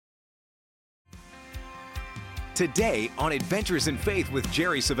today on Adventures in Faith with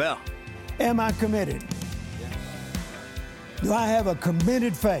Jerry Savelle. Am I committed? Do I have a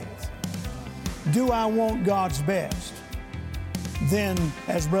committed faith? Do I want God's best? Then,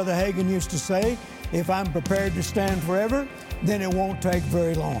 as Brother Hagin used to say, if I'm prepared to stand forever, then it won't take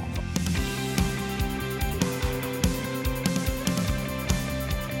very long.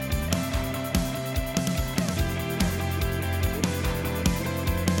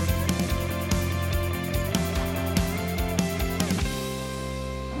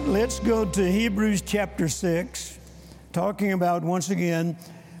 Let's go to Hebrews chapter 6, talking about, once again,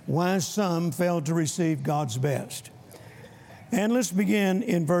 why some failed to receive God's best. And let's begin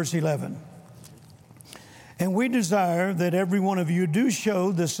in verse 11. And we desire that every one of you do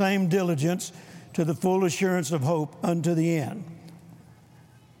show the same diligence to the full assurance of hope unto the end.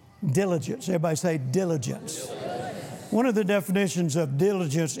 Diligence. Everybody say diligence. One of the definitions of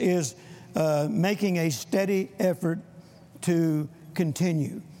diligence is making a steady effort to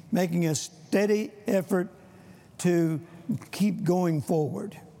continue, making a steady effort to keep going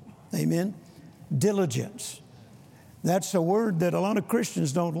forward. Amen? Diligence. That's a word that a lot of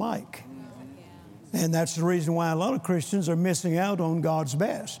Christians don't like. And that's the reason why a lot of Christians are missing out on God's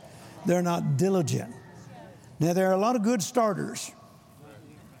best. They're not diligent. Now, there are a lot of good starters.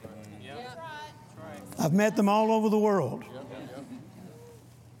 I've met them all over the world.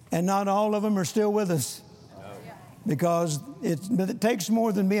 And not all of them are still with us. Because it takes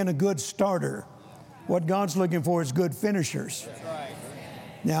more than being a good starter. What God's looking for is good finishers.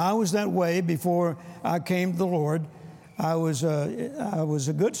 Now, I was that way before I came to the Lord. I was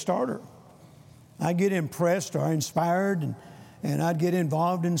a good starter. I'd get impressed or inspired, and I'd get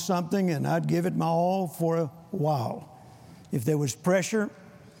involved in something, and I'd give it my all for a while. If there was pressure,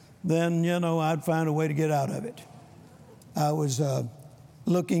 then, I'd find a way to get out of it. I was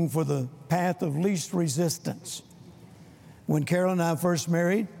looking for the path of least resistance. When Carol and I first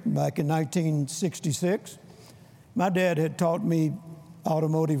married, back in 1966, my dad had taught me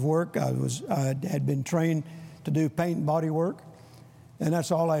automotive work. I had been trained to do paint and body work. And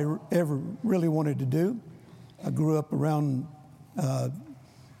that's all I ever really wanted to do. I grew up around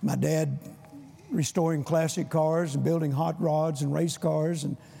my dad restoring classic cars and building hot rods and race cars.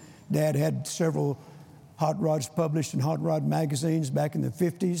 And Dad had several hot rods published in hot rod magazines back in the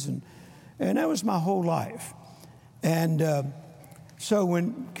 50s. And that was my whole life. And so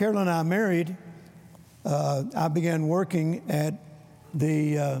when Carol and I married, I began working at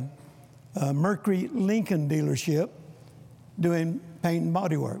the Mercury Lincoln dealership doing paint and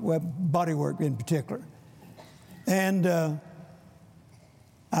body work, well, body work in particular. And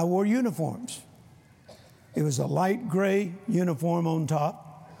I wore uniforms. It was a light gray uniform on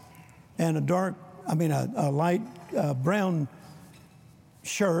top and a light brown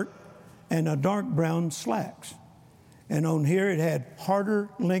shirt and a dark brown slacks. And on here it had Harder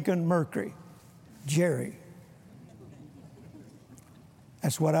Lincoln Mercury, Jerry.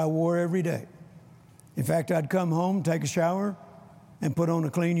 That's what I wore every day. In fact, I'd come home, take a shower, and put on a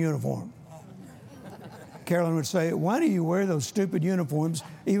clean uniform. Carolyn would say, "Why do you wear those stupid uniforms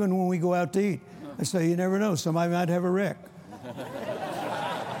even when we go out to eat?" I say, "You never know, somebody might have a wreck."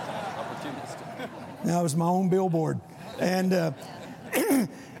 That was my own billboard.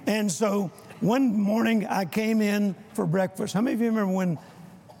 And so one morning I came in for breakfast. How many of you remember when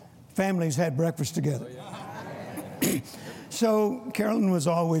families had breakfast together? So Carolyn was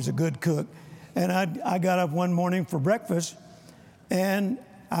always a good cook. And I got up one morning for breakfast, and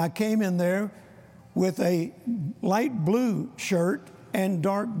I came in there with a light blue shirt and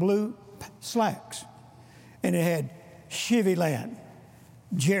dark blue slacks. And it had Chivyland,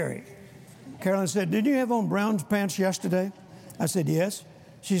 Jerry. Carolyn said, "Did you have on brown pants yesterday?" I said, "Yes."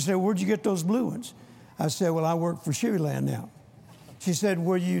 She said, "Where'd you get those blue ones?" I said, "Well, I work for Chivyland now." She said,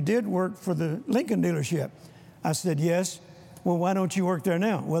 "Well, you did work for the Lincoln dealership." I said, "Yes." "Well, why don't you work there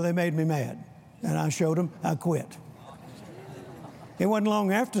now?" "Well, they made me mad." And I showed them, I quit. It wasn't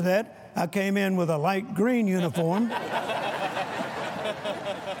long after that, I came in with a light green uniform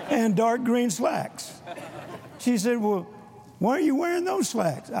and dark green slacks. She said, "Well, why are you wearing those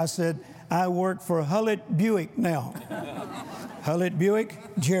slacks?" I said, "I work for Hullett Buick now." Hullett Buick,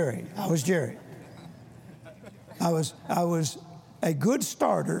 Jerry. I was Jerry. I was a good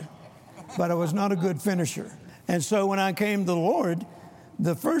starter, but I was not a good finisher. And so when I came to the Lord,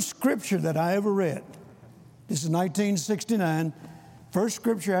 the first scripture that I ever read, this is 1969, first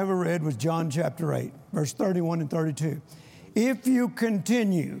scripture I ever read was John chapter 8, verse 31 and 32. "If you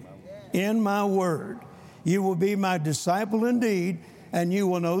continue in my word, you will be my disciple indeed, and you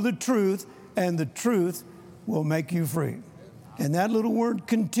will know the truth, and the truth will make you free." And that little word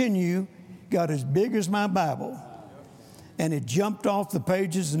 "continue" got as big as my Bible. and it jumped off the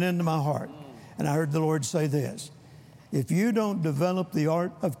pages and into my heart. And I heard the Lord say this: if you don't develop the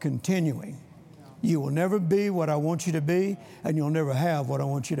art of continuing, you will never be what I want you to be, and you'll never have what I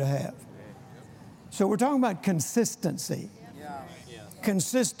want you to have. So we're talking about consistency.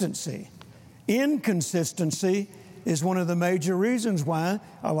 Consistency. Inconsistency is one of the major reasons why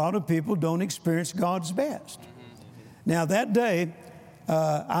a lot of people don't experience God's best. Now, that day,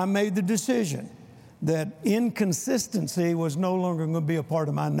 I made the decision that inconsistency was no longer going to be a part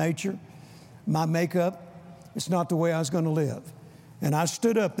of my nature, my makeup. It's not the way I was going to live. And I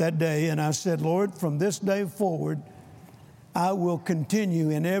stood up that day and I said, Lord, from this day forward, I will continue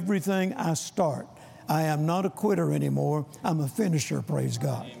in everything I start. I am not a quitter anymore. I'm a finisher, praise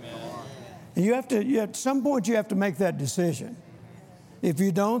God. Amen. And at some point, you have to make that decision. If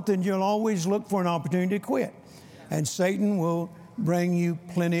you don't, then you'll always look for an opportunity to quit. And Satan will bring you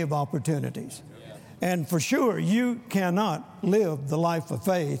plenty of opportunities. And for sure, you cannot live the life of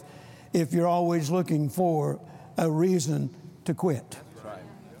faith if you're always looking for a reason to quit.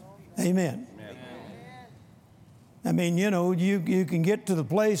 Amen. I mean, you can get to the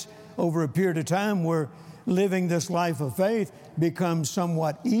place over a period of time where living this life of faith becomes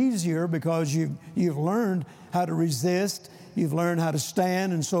somewhat easier because you've learned how to resist, you've learned how to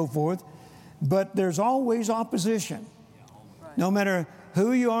stand and so forth. But there's always opposition. No matter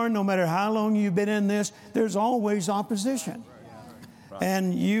who you are, no matter how long you've been in this, there's always opposition.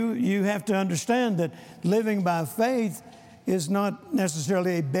 And you have to understand that living by faith is not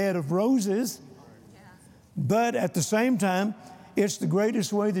necessarily a bed of roses, but at the same time, it's the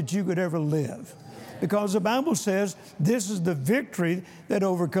greatest way that you could ever live. Because the Bible says this is the victory that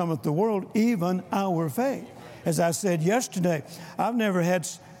overcometh the world, even our faith. As I said yesterday, I've never had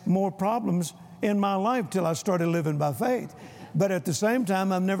more problems in my life till I started living by faith. But at the same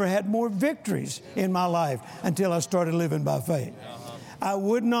time, I've never had more victories in my life until I started living by faith. I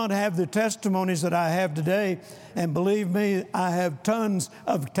would not have the testimonies that I have today, and believe me, I have tons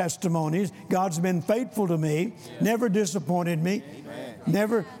of testimonies. God's been faithful to me, never disappointed me,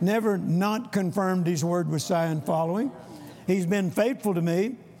 never not confirmed His word with sign following. He's been faithful to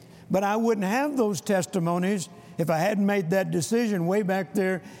me, but I wouldn't have those testimonies if I hadn't made that decision way back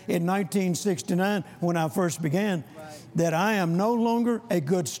there in 1969 when I first began, that I am no longer a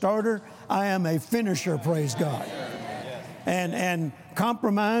good starter, I am a finisher, praise God. And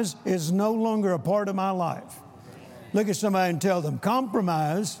compromise is no longer a part of my life. Look at somebody and tell them,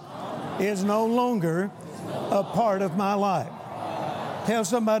 compromise is no longer a part of my life. Tell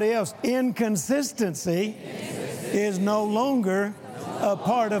somebody else, inconsistency is no longer a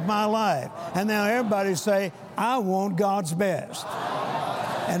part of my life. And now everybody say, I want God's best.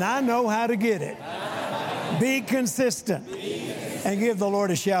 And I know how to get it. Be consistent. And give the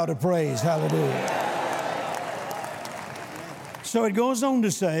Lord a shout of praise. Hallelujah. So it goes on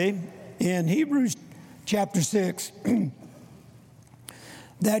to say in Hebrews chapter 6,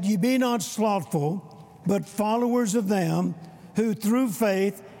 that ye be not slothful, but followers of them who through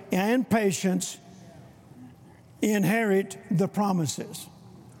faith and patience inherit the promises.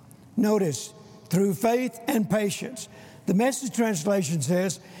 Notice, through faith and patience. The Message translation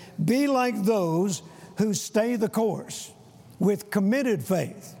says, be like those who stay the course with committed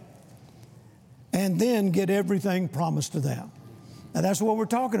faith and then get everything promised to them. Now, that's what we're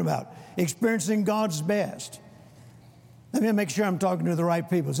talking about, experiencing God's best. Let me make sure I'm talking to the right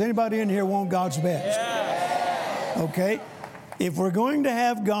people. Does anybody in here want God's best? Yeah. Okay. If we're going to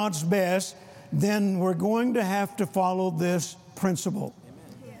have God's best, then we're going to have to follow this principle.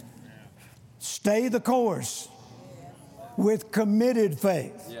 Amen. Stay the course with committed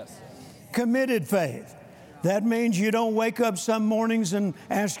faith. Yes. Committed faith. That means you don't wake up some mornings and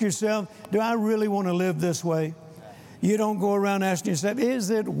ask yourself, do I really want to live this way? You don't go around asking yourself, is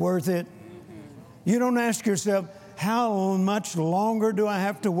it worth it? You don't ask yourself, how much longer do I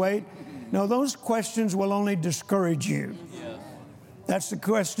have to wait? No, those questions will only discourage you. That's the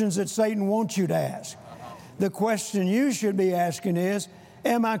questions that Satan wants you to ask. The question you should be asking is,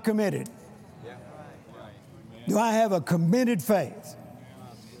 am I committed? Do I have a committed faith?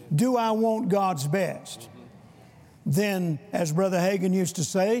 Do I want God's best? Then, as Brother Hagin used to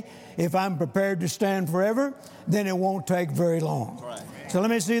say, if I'm prepared to stand forever, then it won't take very long. Right. So let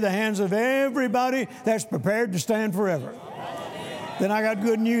me see the hands of everybody that's prepared to stand forever. Then I got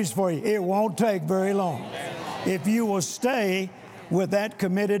good news for you. It won't take very long if you will stay with that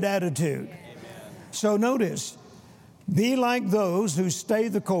committed attitude. So notice, be like those who stay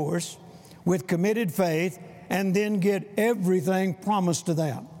the course with committed faith and then get everything promised to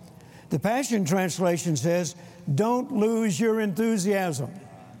them. The Passion Translation says, don't lose your enthusiasm.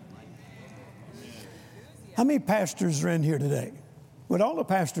 How many pastors are in here today? Would all the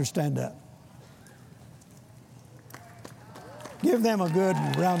pastors stand up? Give them a good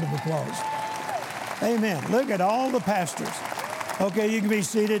round of applause. Amen. Look at all the pastors. Okay, you can be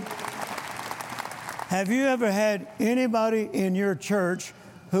seated. Have you ever had anybody in your church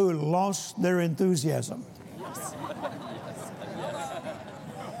who lost their enthusiasm?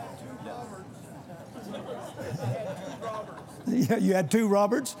 You had two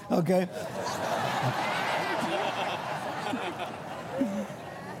Roberts? Okay.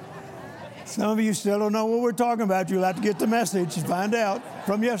 Some of you still don't know what we're talking about. You'll have to get the message and find out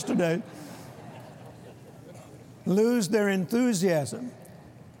from yesterday. Lose their enthusiasm.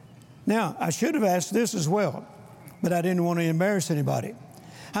 Now, I should have asked this as well, but I didn't want to embarrass anybody.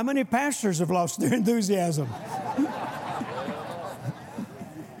 How many pastors have lost their enthusiasm?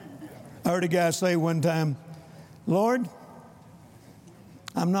 I heard a guy say one time, Lord,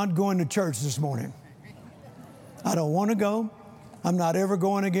 I'm not going to church this morning. I don't want to go. I'm not ever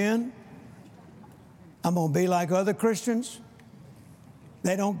going again. I'm going to be like other Christians.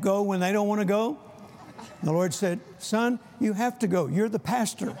 They don't go when they don't want to go. The Lord said, son, you have to go. You're the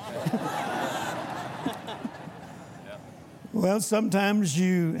pastor. Well, sometimes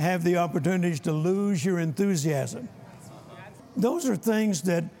you have the opportunities to lose your enthusiasm. Those are things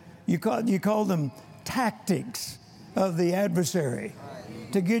that you call them tactics of the adversary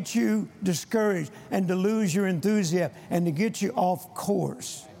to get you discouraged and to lose your enthusiasm and to get you off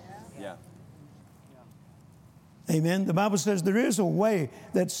course. Yeah. Amen. The Bible says there is a way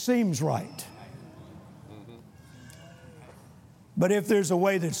that seems right. But if there's a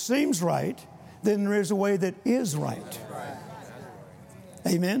way that seems right, then there is a way that is right.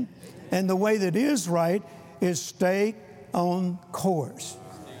 Amen? And the way that is right is stay on course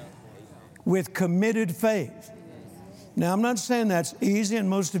with committed faith. Now, I'm not saying that's easy, and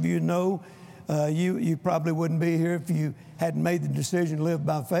most of you know you probably wouldn't be here if you hadn't made the decision to live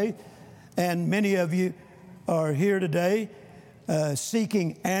by faith. And many of you are here today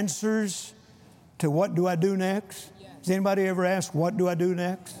seeking answers to what do I do next? Has anybody ever asked, what do I do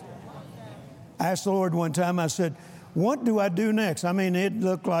next? I asked the Lord one time, I said, what do I do next? I mean, it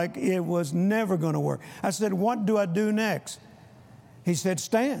looked like it was never going to work. I said, what do I do next? He said,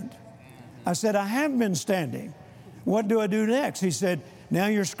 stand. I said, I have been standing. What do I do next? He said, now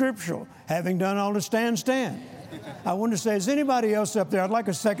you're scriptural. Having done all to stand, stand. I want to say, is anybody else up there? I'd like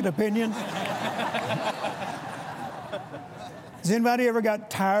a second opinion. Has anybody ever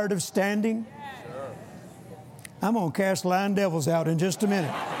got tired of standing? I'm going to cast lying devils out in just a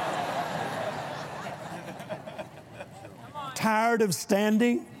minute. Tired of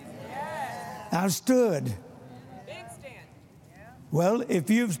standing? I stood. Big stand. Well, if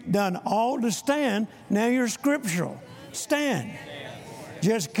you've done all to stand, now you're scriptural. Stand.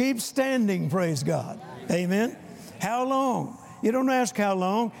 Just keep standing, praise God. Amen. How long? You don't ask how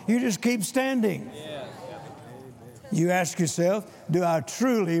long. You just keep standing. You ask yourself, do I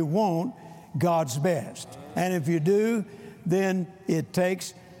truly want God's best? And if you do, then it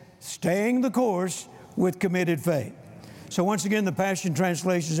takes staying the course with committed faith. So once again, the Passion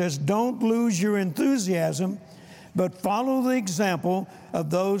Translation says, don't lose your enthusiasm, but follow the example of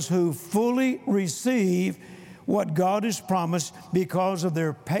those who fully receive what God has promised because of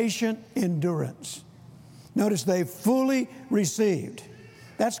their patient endurance. Notice they fully received.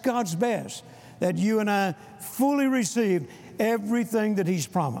 That's God's best, that you and I fully received everything that He's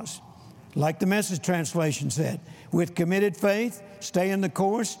promised. Like the Message translation said, with committed faith, stay in the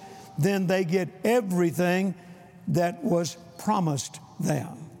course, then they get everything that was promised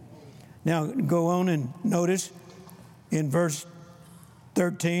them. Now, go on and notice in verse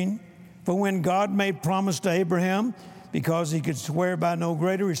 13, for when God made promise to Abraham, because he could swear by no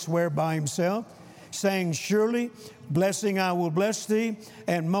greater, he swore by himself, saying, surely, blessing I will bless thee,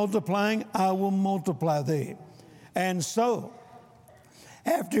 and multiplying I will multiply thee. And so,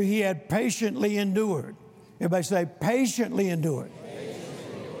 after he had patiently endured. Everybody say, patiently endured.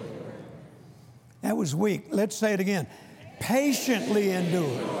 That was weak. Let's say it again. Patiently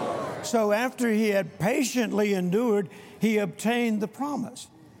endured. So after he had patiently endured, he obtained the promise.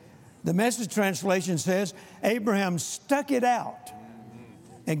 The Message translation says, Abraham stuck it out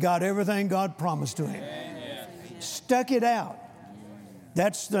and got everything God promised to him. Stuck it out.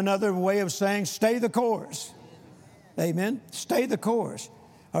 That's another way of saying stay the course. Amen. Stay the course.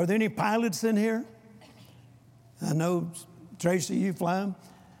 Are there any pilots in here? I know, Tracy, you fly them.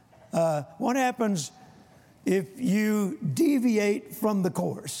 What happens if you deviate from the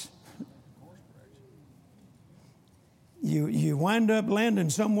course? You wind up landing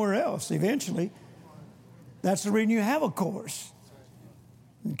somewhere else eventually. That's the reason you have a course.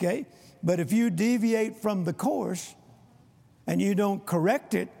 Okay? But if you deviate from the course and you don't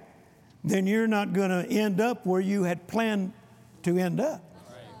correct it, then you're not going to end up where you had planned to end up.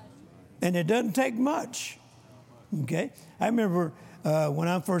 And it doesn't take much. Okay? I remember when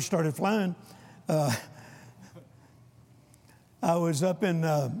I first started flying, I was up in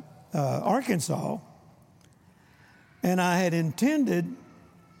Arkansas, and I had intended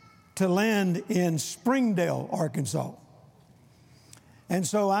to land in Springdale, Arkansas. And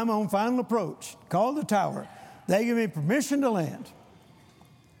so I'm on final approach, call the tower. They give me permission to land.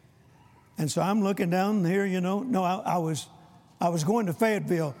 And so I'm looking down here, you know. No, I was going to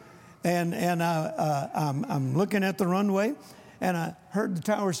Fayetteville, and I'm looking at the runway, and I heard the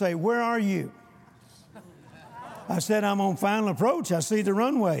tower say, "Where are you?" I said, "I'm on final approach. I see the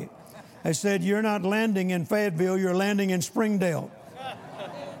runway." They said, "You're not landing in Fayetteville, you're landing in Springdale."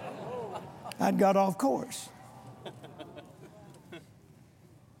 I'd got off course.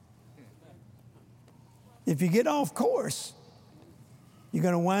 If you get off course, you're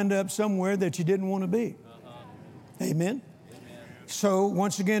going to wind up somewhere that you didn't want to be. Amen? So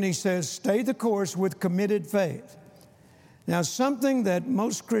once again, he says, stay the course with committed faith. Now, something that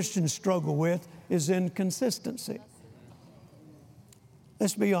most Christians struggle with is inconsistency.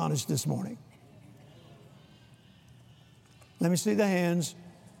 Let's be honest this morning. Let me see the hands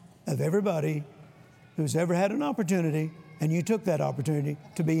of everybody who's ever had an opportunity and you took that opportunity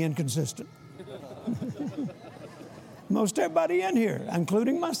to be inconsistent. Most everybody in here,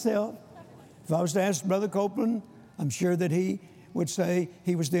 including myself. If I was to ask Brother Copeland, I'm sure that he would say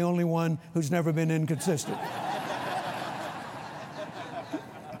he was the only one who's never been inconsistent.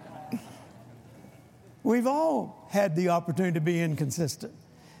 We've all had the opportunity to be inconsistent,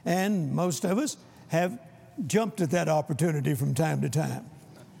 and most of us have jumped at that opportunity from time to time.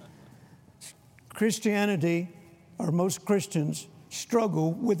 Christianity, or most Christians,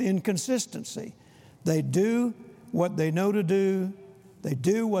 struggle with inconsistency. They do what they know to do, they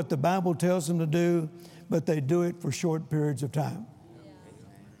do what the Bible tells them to do, but they do it for short periods of time.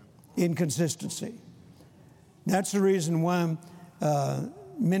 Inconsistency. That's the reason why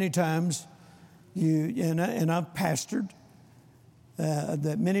many times and I've pastored,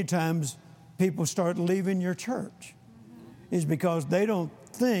 that many times people start leaving your church is because they don't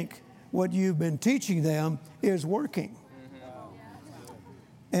think what you've been teaching them is working.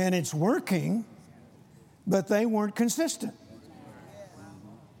 And it's working, but they weren't consistent.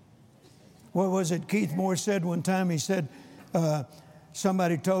 What was it Keith Moore said one time? He said,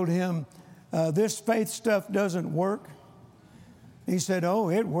 somebody told him, this faith stuff doesn't work. He said, "Oh,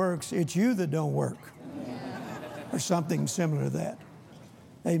 it works. It's you that don't work." Or something similar to that.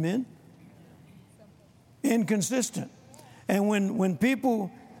 Amen? Inconsistent. And when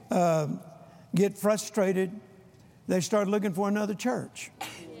people get frustrated, they start looking for another church.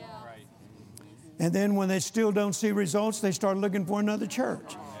 Yeah. And then when they still don't see results, they start looking for another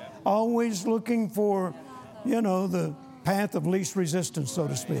church. Always looking for, the path of least resistance, so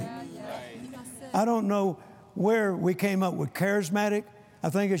to speak. I don't know where we came up with charismatic. I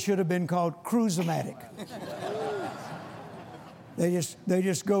think it should have been called cruisomatic. They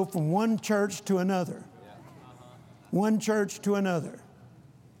just go from one church to another. One church to another.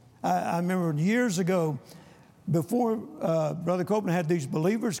 I remember years ago, before Brother Copeland had these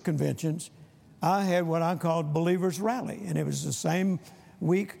believers conventions, I had what I called Believers Rally. And it was the same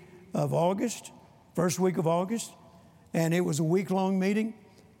week of August, first week of August. And it was a week-long meeting.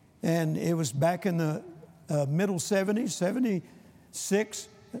 And it was back in the middle 70s, 76,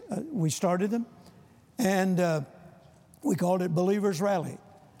 we started them. And we called it Believers Rally.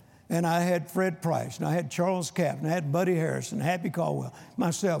 And I had Fred Price, and I had Charles Capp, and I had Buddy Harrison, Happy Caldwell,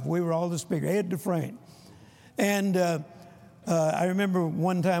 myself. We were all the speakers, Ed Dufresne. And I remember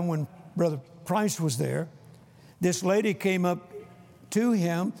one time when Brother Price was there, this lady came up to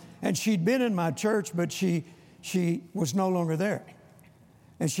him, and she'd been in my church, but she was no longer there.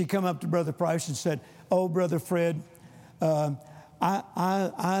 And she come up to Brother Price and said, "Oh, Brother Fred,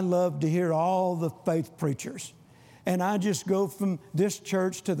 I love to hear all the faith preachers. And I just go from this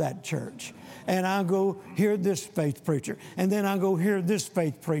church to that church. And I go hear this faith preacher. And then I go hear this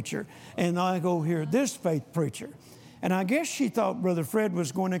faith preacher. And I go hear this faith preacher." And I guess she thought Brother Fred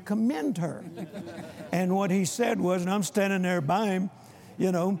was going to commend her. And what he said was, and I'm standing there by him,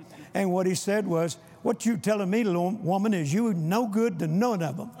 and what he said was, "What you telling me, little woman, is you no good to none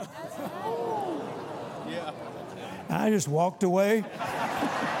of them." Yeah. I just walked away.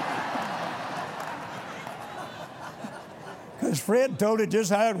 Because Fred told it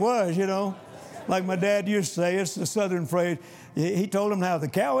just how it was, Like my dad used to say, it's the Southern phrase, he told him how the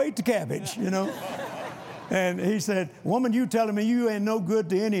cow ate the cabbage, And he said, woman, you telling me you ain't no good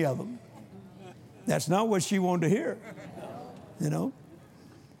to any of them. That's not what she wanted to hear, you know.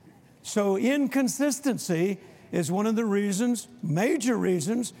 So inconsistency is one of the reasons, major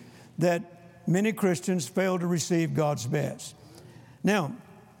reasons, that many Christians fail to receive God's best. Now,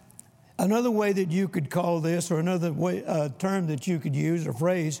 another way that you could call this, or another way, term that you could use, or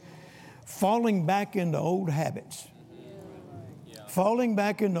phrase, falling back into old habits. Falling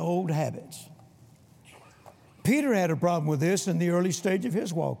back into old habits. Peter had a problem with this in the early stage of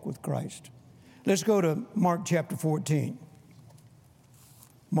his walk with Christ. Let's go to Mark chapter 14.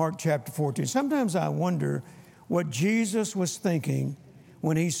 Mark chapter 14. Sometimes I wonder what Jesus was thinking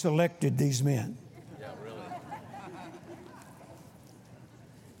when he selected these men. Yeah, really.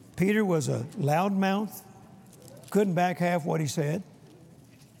 Peter was a loudmouth, couldn't back half what he said.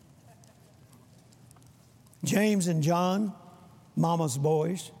 James and John, mama's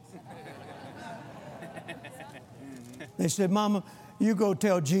boys. They said, Mama, you go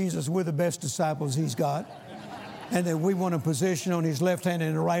tell Jesus we're the best disciples he's got, and that we want a position on his left hand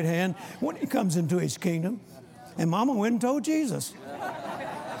and the right hand when he comes into his kingdom. And Mama went and told Jesus.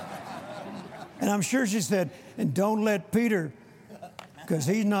 And I'm sure she said, and don't let Peter, because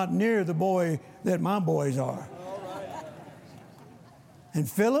he's not near the boy that my boys are. And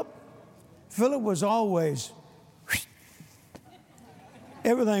Philip was always,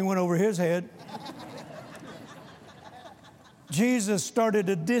 everything went over his head. Jesus started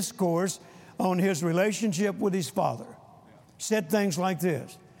a discourse on his relationship with his Father. Said things like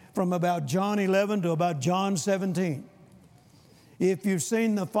this, from about John 11 to about John 17. If you've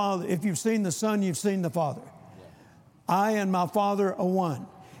seen the Father, if you've seen the Son, you've seen the Father. I and my Father are one.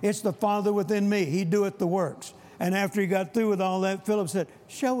 It's the Father within me. He doeth the works. And after he got through with all that, Philip said,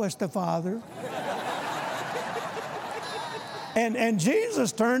 show us the Father. And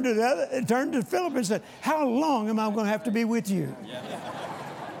Jesus turned to Philip and said, how long am I going to have to be with you?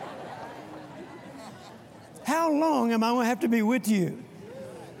 How long am I going to have to be with you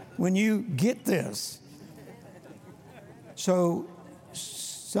when you get this? So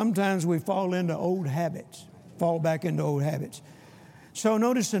sometimes we fall into old habits, fall back into old habits. So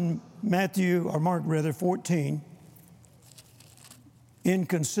notice in Mark 14,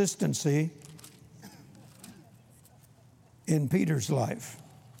 inconsistency in Peter's life.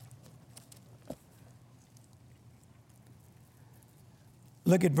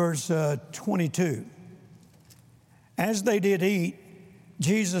 Look at verse 22. As they did eat,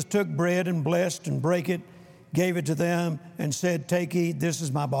 Jesus took bread and blessed and brake it, gave it to them and said, take, eat, this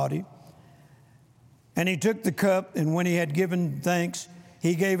is my body. And he took the cup, and when he had given thanks,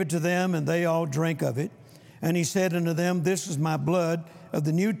 he gave it to them, and they all drank of it. And he said unto them, this is my blood of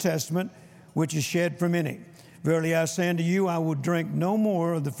the New Testament, which is shed for many. Verily I say unto you, I will drink no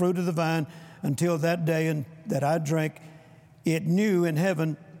more of the fruit of the vine until that day and that I drink it new in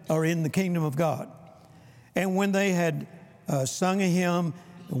heaven or in the kingdom of God. And when they had sung a hymn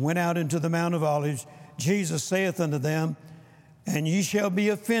and went out into the Mount of Olives, Jesus saith unto them, and ye shall be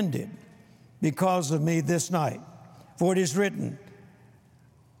offended because of me this night. For it is written,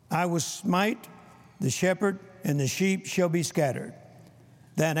 I will smite the shepherd, and the sheep shall be scattered.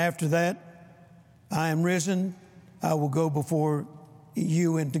 Then after that, I am risen, I will go before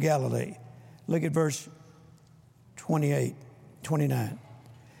you into Galilee. Look at verse 29.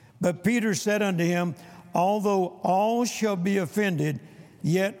 But Peter said unto him, although all shall be offended,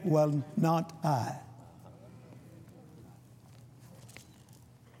 yet will not I.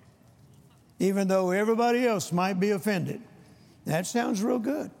 Even though everybody else might be offended. That sounds real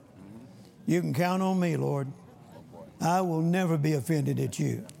good. You can count on me, Lord. I will never be offended at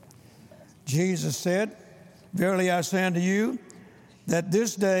you. Jesus said, verily I say unto you, that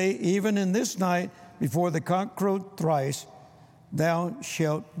this day, even in this night, before the cock crow thrice, thou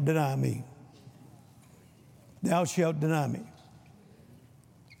shalt deny me. Thou shalt deny me.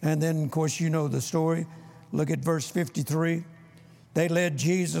 And then, of course, you know the story. Look at verse 53. They led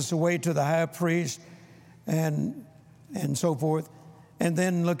Jesus away to the high priest and so forth. And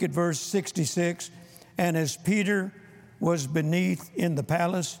then look at verse 66. And as Peter was beneath in the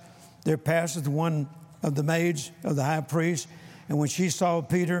palace, there passeth one of the maids of the high priest. And when she saw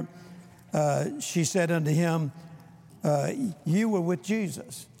Peter, she said unto him, you were with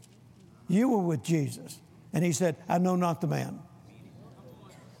Jesus. You were with Jesus. And he said, I know not the man.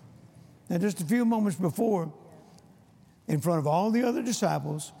 And just a few moments before, in front of all the other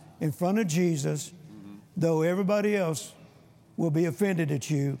disciples, in front of Jesus, though everybody else will be offended at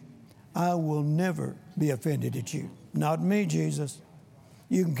you, I will never be offended at you. Not me, Jesus.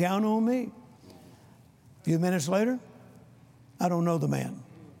 You can count on me. A few minutes later, I don't know the man.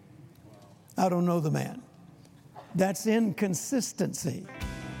 I don't know the man. That's inconsistency.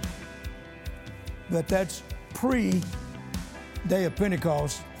 But that's pre-day of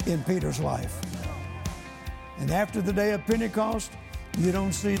Pentecost in Peter's life. And after the day of Pentecost, you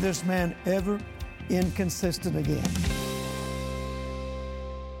don't see this man ever inconsistent again.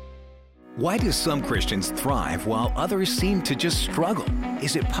 Why do some Christians thrive while others seem to just struggle?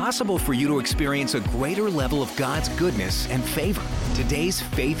 Is it possible for you to experience a greater level of God's goodness and favor? Today's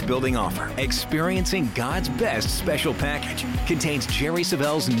faith-building offer, Experiencing God's Best Special Package, contains Jerry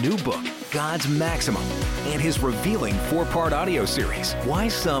Savelle's new book, God's Maximum, and his revealing 4-part audio series, Why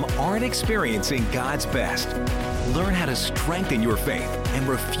Some Aren't Experiencing God's Best. Learn how to strengthen your faith and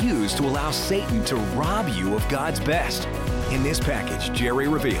refuse to allow Satan to rob you of God's best. In this package, Jerry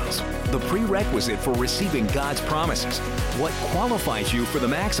reveals the prerequisite for receiving God's promises, what qualifies you for the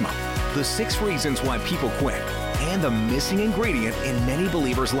maximum, the 6 reasons why people quit, and the missing ingredient in many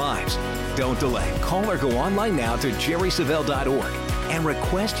believers' lives. Don't delay. Call or go online now to jerrysavelle.org and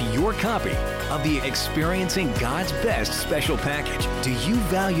request your copy of the Experiencing God's Best Special Package. Do you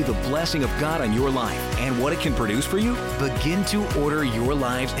value the blessing of God on your life and what it can produce for you? Begin to order your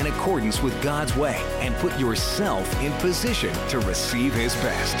lives in accordance with God's way and put yourself in position to receive His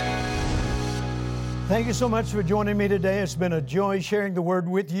best. Thank you so much for joining me today. It's been a joy sharing the Word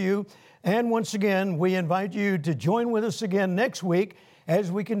with you. And once again, we invite you to join with us again next week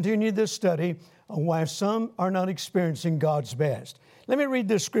as we continue this study on why some are not experiencing God's best. Let me read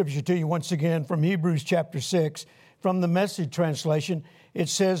this scripture to you once again from Hebrews chapter 6, from the Message translation. It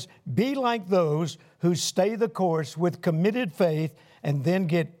says, "Be like those who stay the course with committed faith and then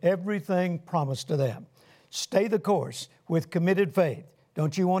get everything promised to them." Stay the course with committed faith.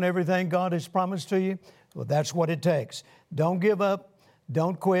 Don't you want everything God has promised to you? Well, that's what it takes. Don't give up.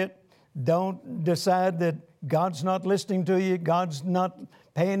 Don't quit. Don't decide that God's not listening to you. God's not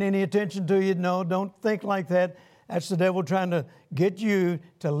paying any attention to you. No, don't think like that. That's the devil trying to get you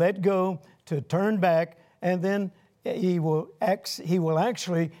to let go, to turn back, and then he will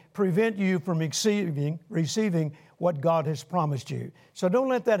actually prevent you from receiving what God has promised you. So don't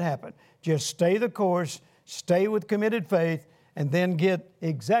let that happen. Just stay the course, stay with committed faith, and then get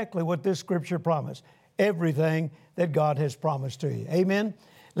exactly what this scripture promised, everything that God has promised to you. Amen?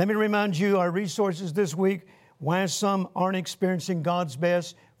 Let me remind you our resources this week, Why Some Aren't Experiencing God's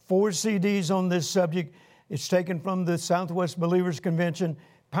Best, 4 CDs on this subject. It's taken from the Southwest Believers Convention,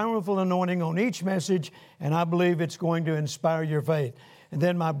 powerful anointing on each message, and I believe it's going to inspire your faith. And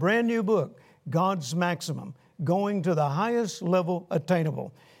then my brand new book, God's Maximum, Going to the Highest Level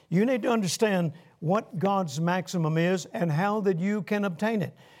Attainable. You need to understand what God's maximum is and how that you can obtain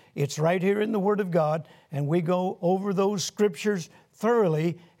it. It's right here in the Word of God, and we go over those scriptures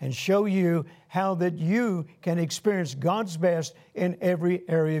thoroughly and show you how that you can experience God's best in every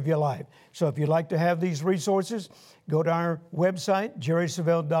area of your life. So if you'd like to have these resources, go to our website,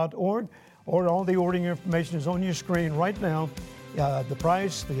 jerrysavelle.org, or all the ordering information is on your screen right now. The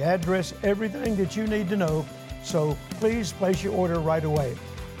price, the address, everything that you need to know. So please place your order right away.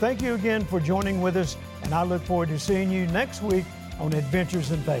 Thank you again for joining with us, and I look forward to seeing you next week on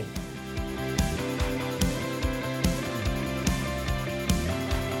Adventures in Faith.